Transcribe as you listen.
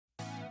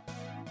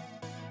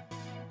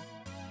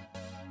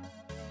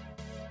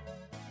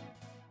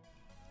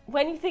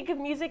When you think of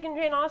music in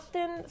Jane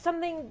Austen,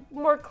 something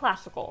more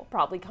classical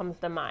probably comes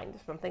to mind.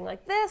 Something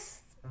like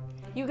this.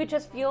 You could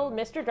just feel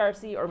Mr.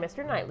 Darcy or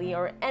Mr. Knightley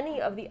or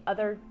any of the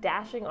other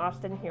dashing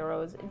Austen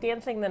heroes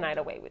dancing the night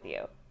away with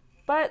you.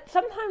 But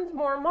sometimes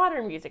more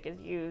modern music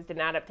is used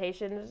in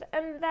adaptations,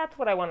 and that's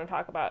what I want to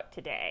talk about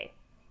today.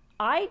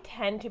 I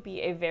tend to be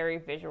a very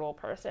visual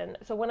person,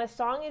 so when a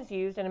song is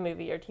used in a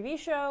movie or TV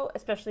show,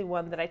 especially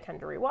one that I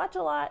tend to rewatch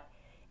a lot,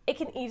 it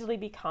can easily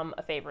become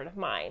a favorite of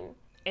mine.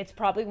 It's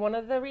probably one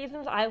of the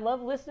reasons I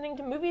love listening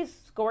to movies,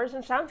 scores,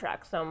 and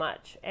soundtracks so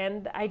much,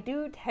 and I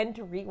do tend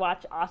to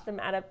rewatch Austen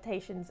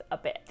adaptations a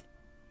bit.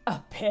 A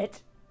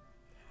bit?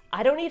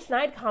 I don't need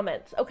snide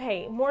comments.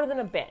 Okay, more than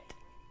a bit.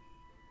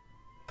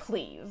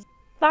 Please.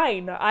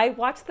 Fine, I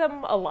watch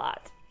them a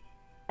lot.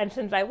 And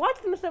since I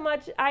watch them so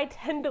much, I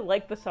tend to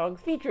like the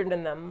songs featured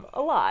in them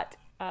a lot.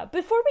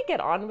 Before we get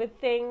on with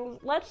things,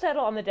 let's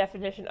settle on the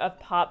definition of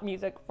pop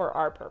music for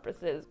our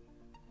purposes.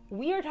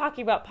 We are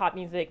talking about pop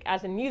music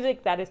as in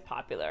music that is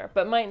popular,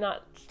 but might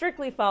not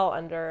strictly fall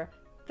under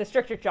the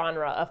stricter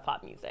genre of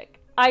pop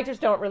music. I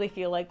just don't really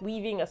feel like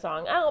leaving a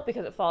song out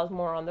because it falls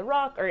more on the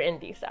rock or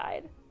indie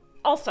side.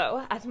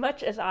 Also, as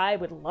much as I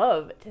would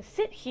love to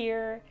sit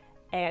here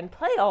and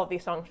play all of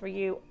these songs for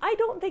you, I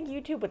don't think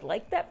YouTube would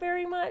like that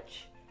very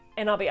much.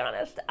 And I'll be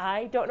honest,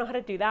 I don't know how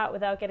to do that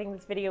without getting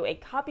this video a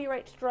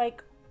copyright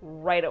strike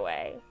right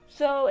away.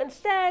 So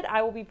instead,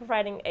 I will be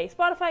providing a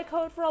Spotify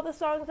code for all the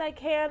songs I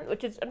can,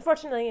 which is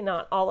unfortunately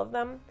not all of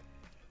them.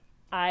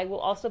 I will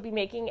also be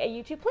making a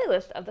YouTube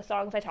playlist of the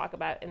songs I talk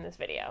about in this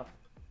video.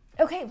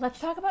 Okay,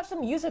 let's talk about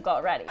some music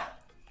already.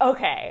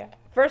 Okay,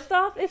 first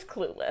off is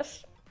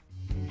Clueless.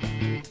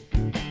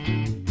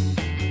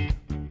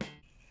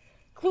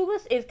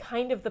 Clueless is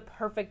kind of the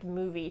perfect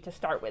movie to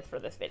start with for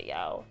this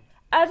video.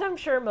 As I'm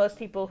sure most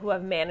people who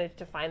have managed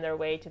to find their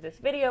way to this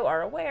video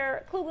are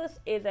aware, Clueless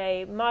is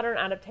a modern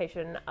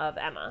adaptation of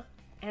Emma,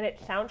 and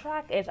its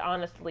soundtrack is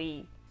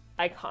honestly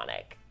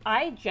iconic.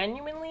 I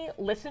genuinely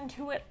listen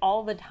to it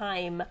all the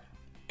time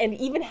and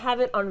even have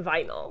it on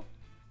vinyl.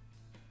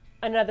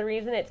 Another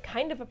reason it's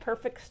kind of a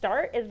perfect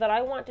start is that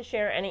I want to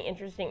share any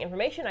interesting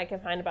information I can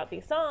find about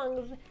these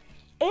songs,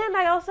 and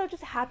I also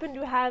just happen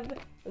to have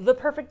the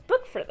perfect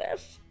book for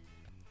this.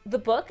 The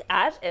book,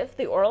 As If,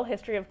 The Oral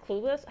History of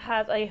Clueless,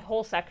 has a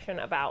whole section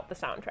about the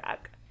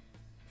soundtrack.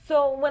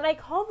 So when I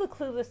call the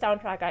Clueless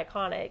soundtrack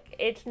iconic,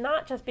 it's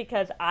not just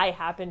because I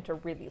happen to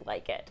really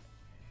like it.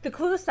 The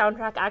Clueless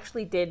soundtrack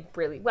actually did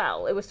really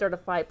well. It was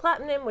certified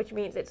platinum, which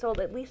means it sold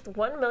at least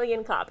 1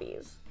 million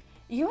copies.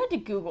 You had to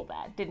Google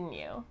that, didn't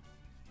you?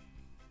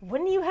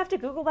 Wouldn't you have to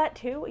Google that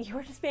too? You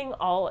were just being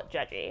all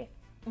judgy.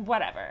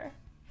 Whatever.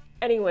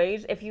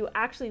 Anyways, if you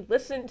actually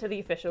listen to the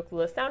official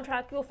Clueless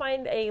soundtrack, you'll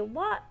find a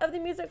lot of the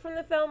music from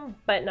the film,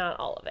 but not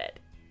all of it.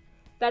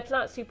 That's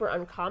not super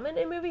uncommon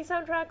in movie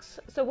soundtracks,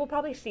 so we'll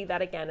probably see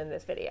that again in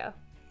this video.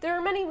 There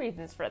are many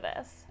reasons for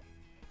this.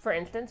 For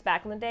instance,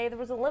 back in the day, there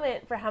was a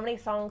limit for how many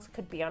songs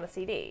could be on a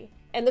CD.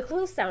 And the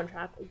Clueless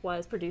soundtrack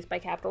was produced by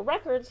Capitol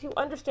Records, who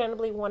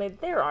understandably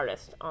wanted their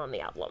artist on the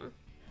album.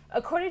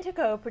 According to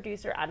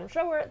co-producer Adam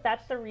Shower,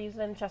 that's the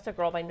reason Just a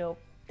Girl by No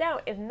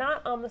Doubt is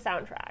not on the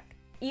soundtrack.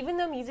 Even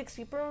though music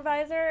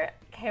supervisor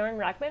Karen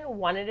Rackman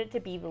wanted it to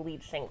be the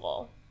lead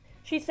single.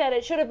 She said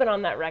it should have been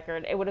on that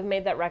record, it would have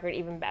made that record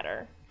even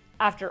better.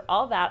 After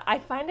all that, I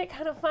find it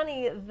kind of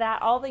funny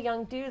that All the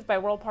Young Dudes by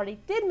World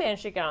Party did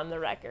manage to get on the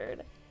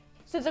record,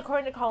 since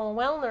according to Colin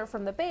Wellner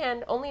from the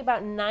band, only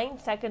about 9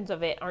 seconds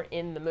of it are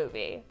in the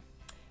movie.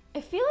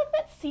 I feel like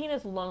that scene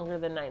is longer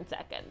than 9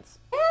 seconds.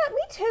 Yeah,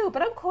 me too,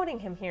 but I'm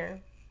quoting him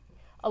here.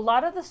 A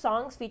lot of the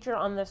songs featured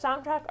on the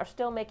soundtrack are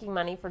still making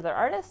money for their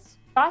artists.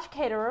 Josh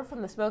Caterer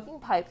from the Smoking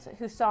Pipes,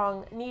 whose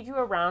song Need You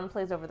Around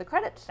plays over the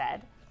credits,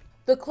 said,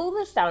 "The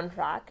Clueless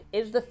soundtrack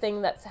is the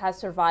thing that has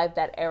survived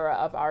that era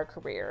of our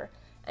career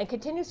and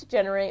continues to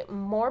generate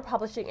more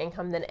publishing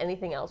income than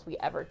anything else we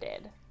ever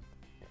did."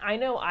 I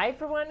know I,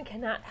 for one,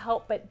 cannot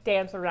help but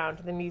dance around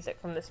to the music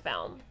from this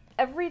film.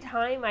 Every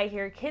time I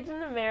hear Kids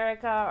in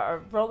America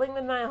or Rolling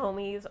with My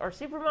Homies or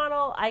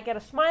Supermodel, I get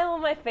a smile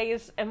on my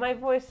face and my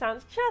voice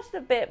sounds just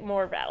a bit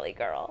more Valley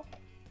Girl.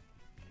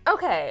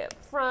 Okay,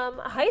 from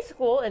high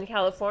school in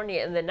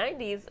California in the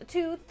 90s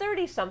to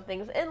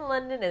 30-somethings in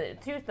London in the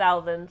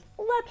 2000s,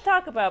 let's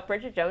talk about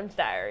Bridget Jones'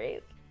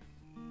 Diaries.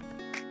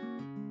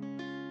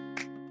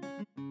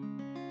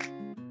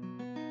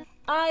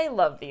 I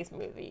love these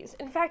movies.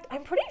 In fact,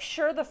 I'm pretty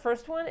sure the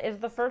first one is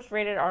the first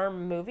rated R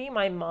movie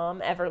my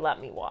mom ever let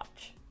me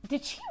watch.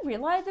 Did she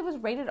realize it was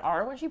rated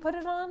R when she put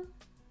it on?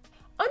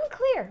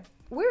 Unclear.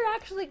 We're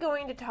actually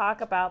going to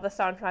talk about the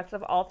soundtracks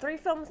of all 3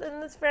 films in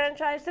this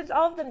franchise, since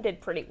all of them did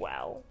pretty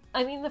well.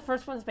 I mean, the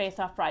first one's based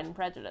off Pride and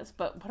Prejudice,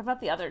 but what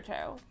about the other 2?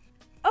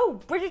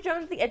 Oh, Bridget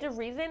Jones' The Edge of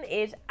Reason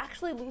is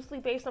actually loosely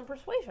based on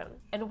Persuasion.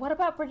 And what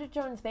about Bridget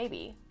Jones'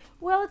 Baby?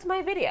 Well, it's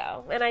my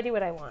video, and I do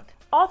what I want.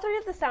 All 3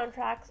 of the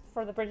soundtracks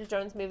for the Bridget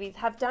Jones movies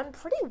have done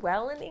pretty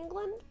well in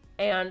England.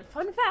 And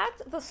fun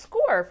fact, the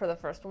score for the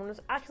first one was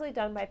actually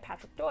done by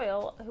Patrick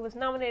Doyle, who was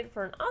nominated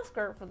for an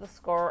Oscar for the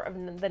score of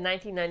the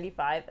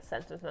 1995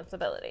 Sense and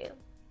Sensibility.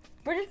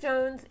 Bridget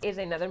Jones is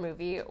another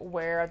movie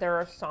where there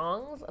are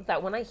songs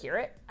that when I hear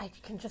it, I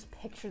can just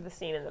picture the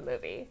scene in the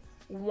movie.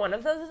 One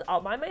of those is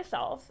All By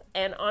Myself,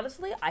 and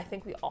honestly, I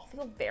think we all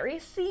feel very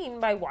seen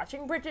by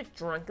watching Bridget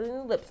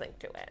drunkenly lip sync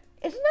to it.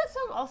 Isn't that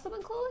song also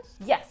in Clueless?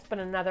 Yes, but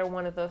another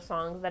one of those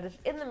songs that is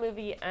in the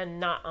movie and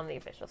not on the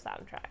official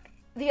soundtrack.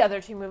 The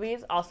other two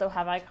movies also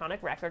have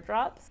iconic record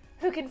drops.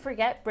 Who can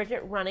forget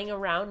Bridget running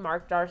around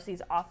Mark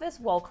Darcy's office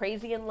while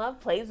Crazy in Love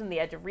plays in The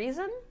Edge of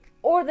Reason?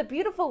 Or The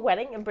Beautiful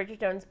Wedding and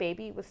Bridget Jones'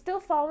 Baby Was Still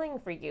Falling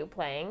For You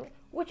playing,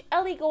 which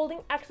Ellie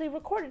Goulding actually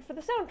recorded for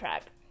the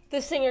soundtrack.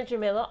 The singer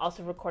Jamila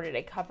also recorded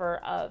a cover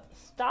of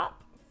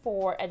Stop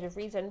for Edge of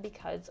Reason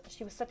because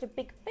she was such a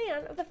big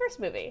fan of the first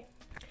movie.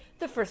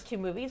 The first two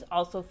movies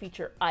also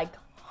feature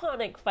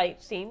iconic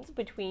fight scenes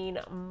between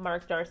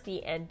Mark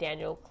Darcy and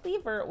Daniel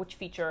Cleaver, which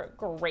feature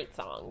great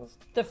songs.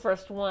 The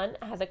first one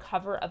has a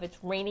cover of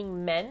It's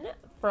Raining Men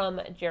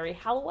from Jerry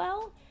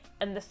Halliwell,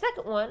 and the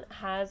second one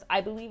has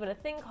I Believe in a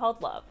Thing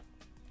Called Love.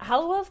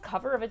 Halliwell's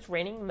cover of It's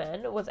Raining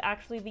Men was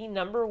actually the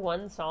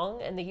 #1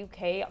 song in the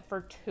UK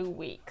for 2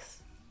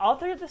 weeks. All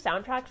three of the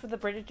soundtracks for the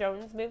Bridget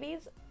Jones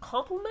movies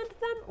complement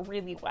them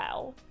really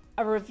well.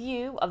 A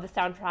review of the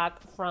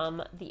soundtrack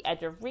from The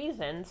Edge of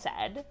Reason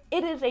said,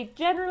 "It is a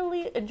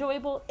generally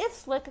enjoyable, if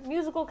slick,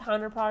 musical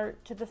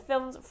counterpart to the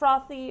film's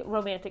frothy,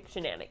 romantic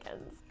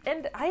shenanigans."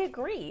 And I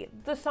agree.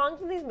 The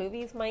songs in these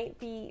movies might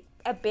be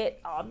a bit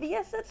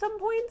obvious at some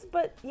points,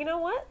 but you know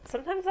what?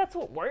 Sometimes that's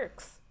what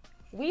works.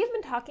 We've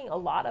been talking a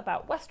lot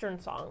about Western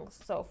songs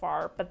so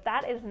far, but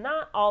that is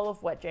not all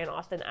of what Jane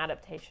Austen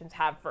adaptations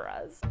have for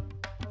us.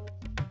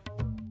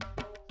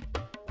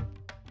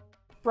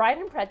 Bride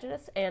and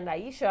Prejudice and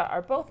Aisha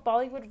are both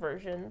Bollywood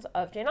versions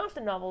of Jane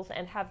Austen novels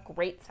and have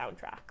great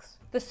soundtracks.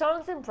 The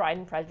songs in Bride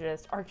and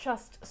Prejudice are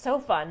just so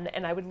fun,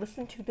 and I would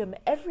listen to them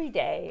every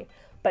day,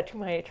 but to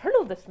my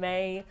eternal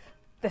dismay,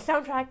 the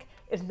soundtrack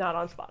is not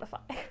on Spotify.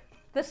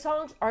 The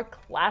songs are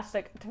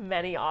classic to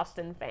many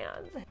Austen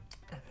fans.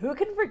 Who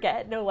can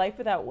forget No Life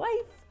Without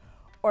Wife?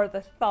 Or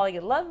the Falling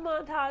in Love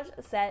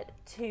montage set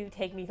to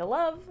Take Me to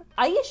Love.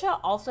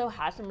 Aisha also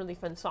has some really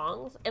fun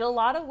songs. In a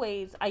lot of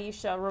ways,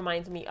 Aisha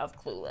reminds me of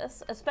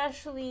Clueless,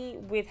 especially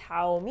with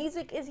how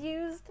music is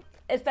used,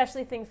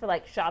 especially things for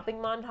like shopping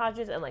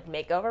montages and like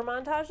makeover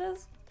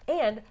montages.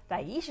 And the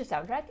Aisha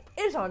soundtrack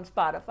is on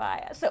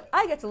Spotify, so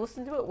I get to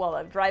listen to it while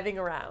I'm driving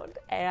around,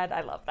 and I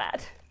love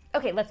that.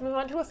 Okay, let's move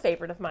on to a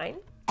favorite of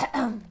mine.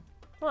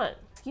 What?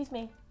 Excuse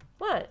me.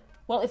 What?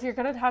 Well, if you're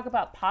gonna talk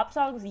about pop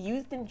songs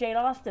used in Jane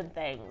Austen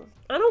things,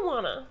 I don't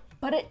wanna,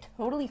 but it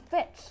totally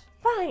fits.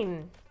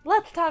 Fine,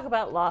 let's talk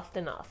about Lost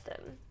in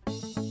Austen.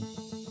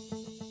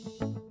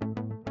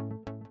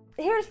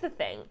 Here's the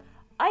thing,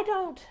 I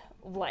don't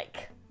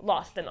like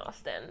Lost in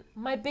Austen.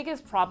 My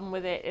biggest problem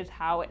with it is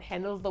how it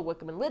handles the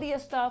Wickham and Lydia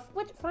stuff,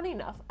 which, funny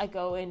enough, I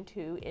go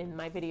into in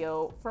my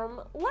video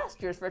from last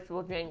year's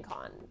virtual Jane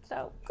Con,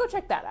 so go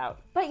check that out.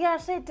 But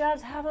yes, it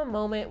does have a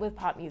moment with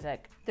pop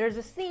music. There's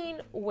a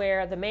scene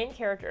where the main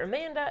character,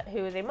 Amanda,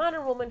 who is a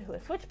modern woman who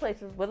has switched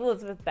places with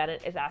Elizabeth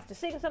Bennet, is asked to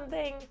sing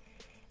something,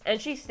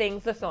 and she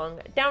sings the song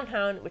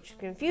Downtown, which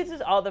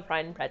confuses all the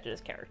Pride and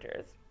Prejudice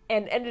characters,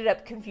 and ended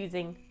up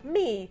confusing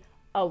me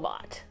a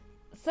lot.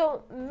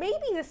 So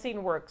maybe this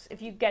scene works if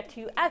you get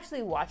to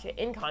actually watch it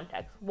in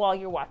context while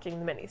you're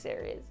watching the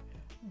miniseries.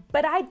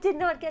 But I did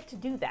not get to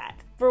do that.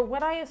 For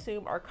what I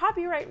assume are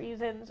copyright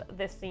reasons,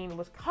 this scene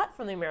was cut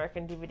from the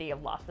American DVD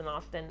of Lost in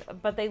Austen,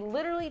 but they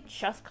literally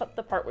just cut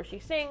the part where she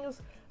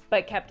sings,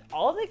 but kept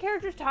all of the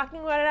characters talking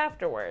about it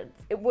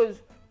afterwards. It was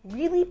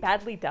really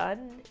badly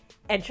done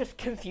and just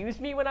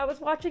confused me when I was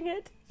watching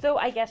it. So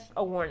I guess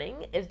a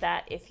warning is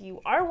that if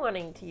you are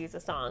wanting to use a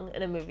song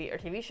in a movie or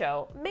TV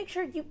show, make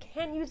sure you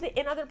can use it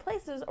in other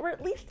places, or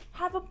at least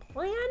have a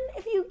plan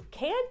if you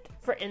can't.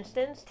 For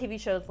instance, TV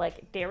shows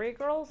like Dairy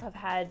Girls have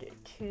had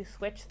to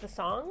switch the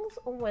songs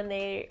when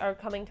they are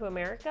coming to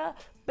America,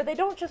 but they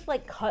don't just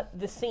like cut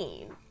the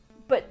scene,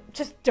 but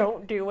just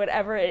don't do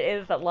whatever it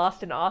is that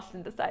Lost in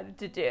Austen decided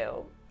to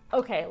do.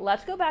 Okay,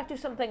 let's go back to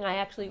something I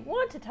actually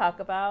want to talk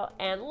about,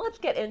 and let's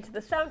get into the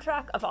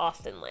soundtrack of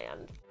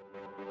Austenland.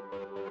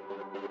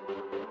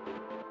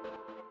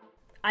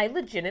 I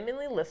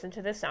legitimately listen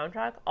to this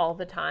soundtrack all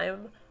the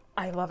time.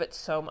 I love it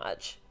so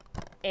much.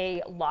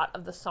 A lot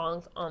of the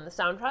songs on the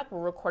soundtrack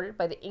were recorded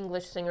by the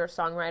English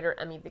singer-songwriter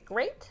Emmy the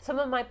Great. Some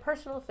of my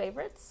personal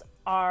favorites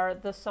are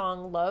the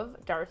song Love,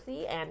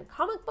 Darcy, and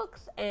Comic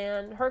Books,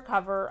 and her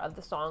cover of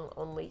the song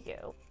Only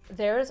You.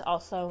 There is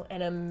also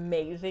an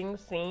amazing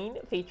scene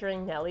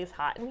featuring Nelly's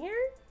Hot in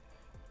here.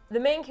 The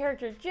main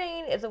character,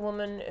 Jane, is a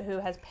woman who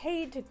has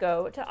paid to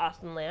go to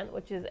Austenland,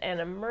 which is an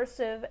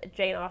immersive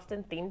Jane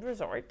Austen-themed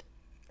resort.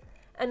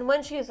 And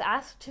when she is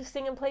asked to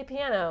sing and play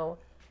piano,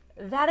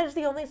 that is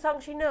the only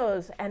song she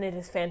knows, and it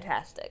is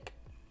fantastic.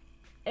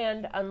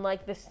 And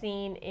unlike the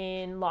scene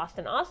in Lost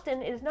in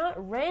Austen, it is not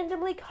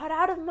randomly cut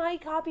out of my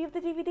copy of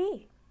the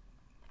DVD.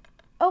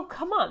 Oh,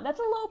 come on, that's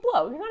a low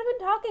blow. You're not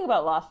even talking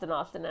about Lost in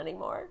Austen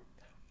anymore.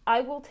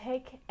 I will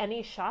take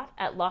any shot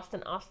at Lost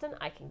in Austen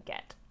I can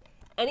get.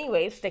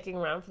 Anyways, sticking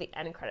around for the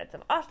end credits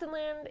of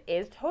Austenland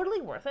is totally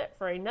worth it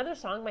for another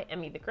song by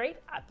Emmy the Great,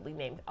 aptly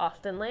named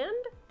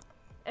Austenland,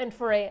 and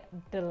for a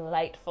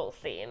delightful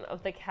scene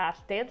of the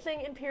cast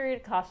dancing in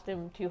period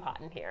costume Too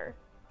Hot in Here.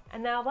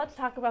 And now let's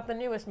talk about the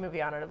newest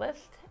movie on our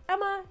list,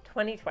 Emma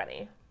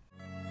 2020.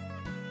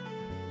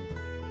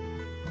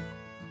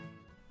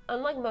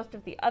 Unlike most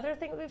of the other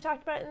things we've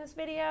talked about in this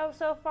video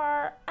so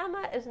far,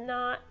 Emma is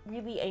not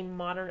really a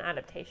modern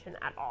adaptation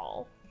at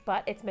all.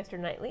 But it's Mr.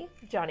 Knightley,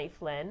 Johnny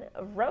Flynn,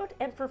 wrote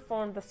and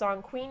performed the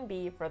song Queen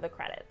Bee for the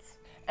credits.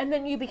 And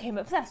then you became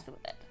obsessed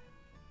with it.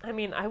 I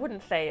mean, I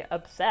wouldn't say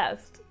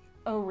obsessed.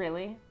 Oh,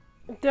 really?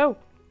 No.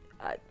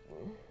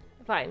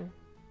 Fine.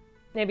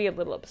 Maybe a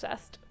little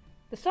obsessed.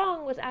 The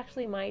song was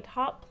actually my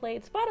top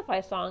played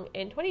Spotify song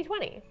in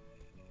 2020.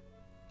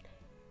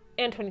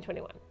 And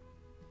 2021.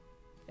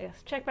 I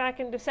guess check back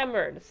in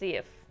December to see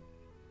if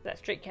that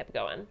streak kept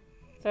going.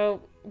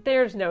 So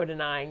there's no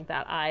denying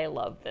that I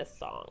love this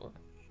song.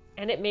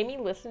 And it made me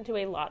listen to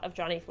a lot of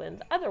Johnny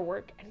Flynn's other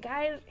work, and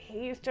guys,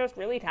 he's just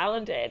really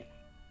talented.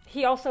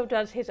 He also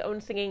does his own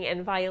singing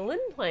and violin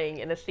playing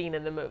in a scene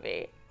in the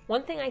movie.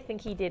 One thing I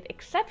think he did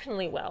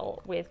exceptionally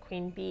well with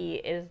Queen Bee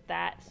is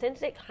that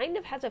since it kind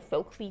of has a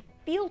folksy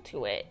feel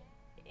to it,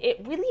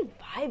 it really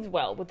vibes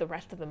well with the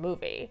rest of the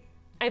movie.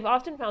 I've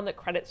often found that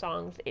credit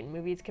songs in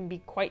movies can be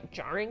quite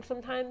jarring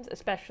sometimes,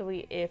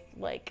 especially if,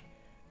 like,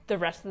 the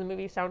rest of the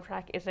movie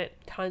soundtrack isn't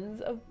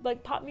tons of,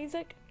 like, pop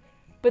music.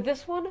 But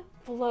this one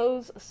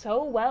flows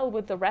so well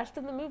with the rest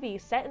of the movie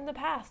set in the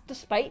past,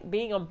 despite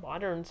being a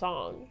modern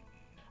song.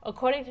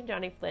 According to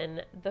Johnny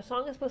Flynn, the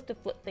song is supposed to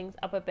flip things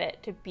up a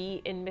bit to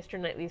be in Mr.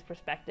 Knightley's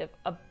perspective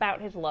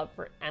about his love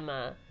for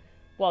Emma,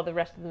 while the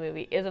rest of the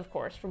movie is, of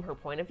course, from her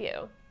point of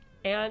view.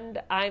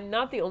 And I'm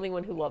not the only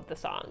one who loved the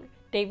song.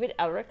 David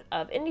Elric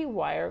of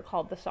IndieWire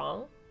called the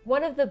song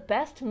one of the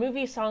best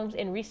movie songs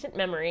in recent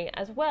memory,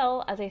 as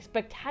well as a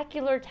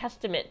spectacular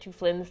testament to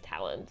Flynn's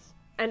talents.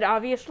 And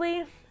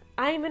obviously,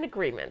 I'm in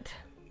agreement.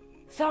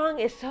 Song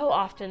is so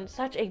often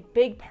such a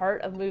big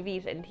part of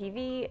movies and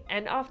TV,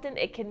 and often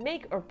it can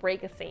make or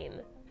break a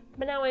scene.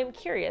 But now I'm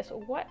curious,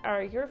 what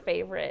are your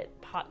favorite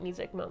pop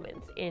music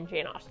moments in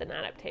Jane Austen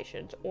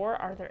adaptations, or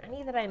are there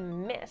any that I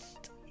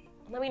missed?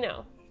 Let me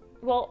know.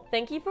 Well,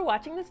 thank you for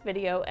watching this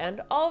video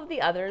and all of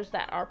the others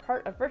that are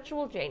part of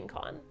Virtual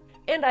JaneCon.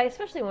 And I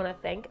especially want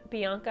to thank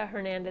Bianca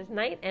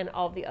Hernandez-Knight and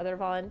all of the other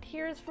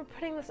volunteers for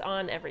putting this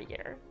on every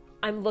year.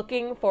 I'm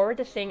looking forward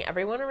to seeing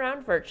everyone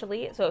around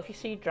virtually, so if you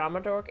see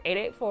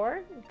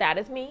DramaDork884, that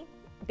is me,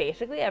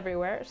 basically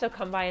everywhere, so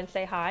come by and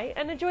say hi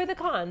and enjoy the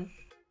con!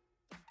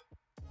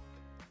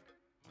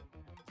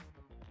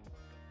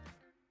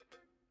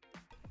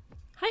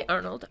 Hi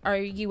Arnold, are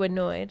you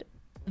annoyed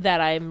that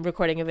I'm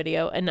recording a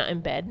video and not in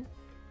bed,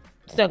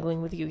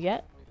 snuggling with you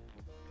yet?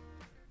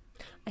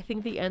 I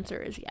think the answer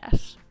is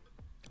yes.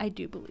 I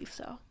do believe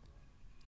so.